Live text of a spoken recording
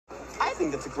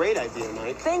think that's a great idea,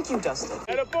 Mike. Thank you, Dustin.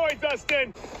 Atta boy,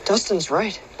 Dustin! Dustin's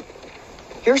right.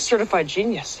 You're a certified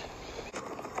genius.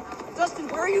 Dustin,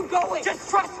 where are you going?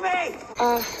 Just trust me!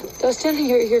 Dustin,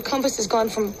 your compass has gone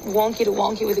from wonky to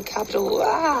wonky with a capital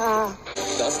Ah.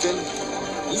 Dustin,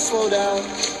 you slow down.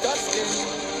 Dustin!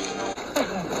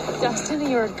 Dustin,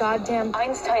 you're a goddamn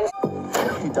Einstein.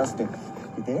 Hey, Dustin,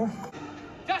 you there?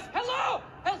 Hello!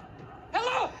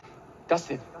 Hello!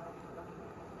 Dustin.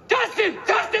 Dustin!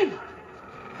 Dustin!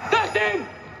 Dustin!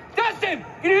 Dustin!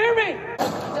 Can you hear me?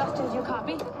 Dustin, do you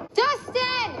copy?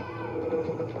 Dustin!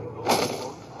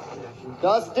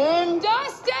 Dustin!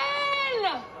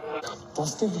 Dustin!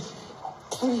 Dustin,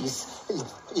 please.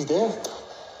 You there?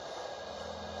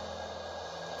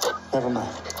 Never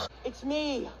mind. It's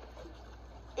me.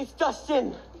 It's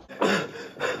Dustin.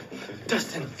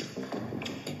 Dustin.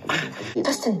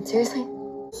 Dustin, seriously?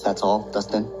 That's all,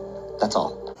 Dustin? That's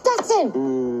all.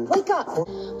 Dustin! Wake up!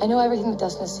 I know everything that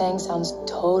Dustin is saying sounds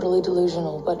totally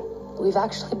delusional, but we've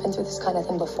actually been through this kind of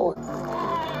thing before.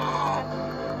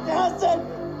 Dustin!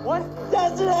 What?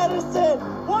 Dustin Anderson!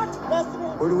 What? Dustin!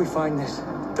 Where do we find this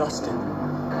Dustin?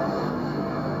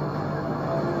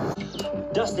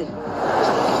 Dustin.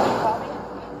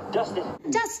 Dustin.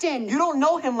 Dustin! You don't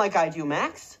know him like I do,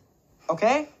 Max.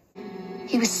 Okay?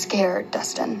 He was scared,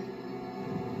 Dustin.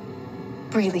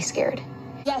 Really scared.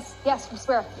 Yes, we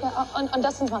swear. Yeah, on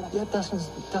Dustin's mother. Yeah, Dustin's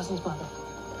mother.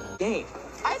 Game.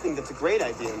 I think that's a great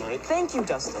idea, Mike. Thank you,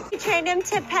 Dustin. You trained him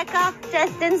to peck off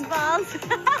Dustin's balls.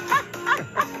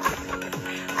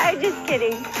 I'm just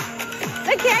kidding.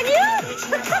 But can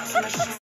you?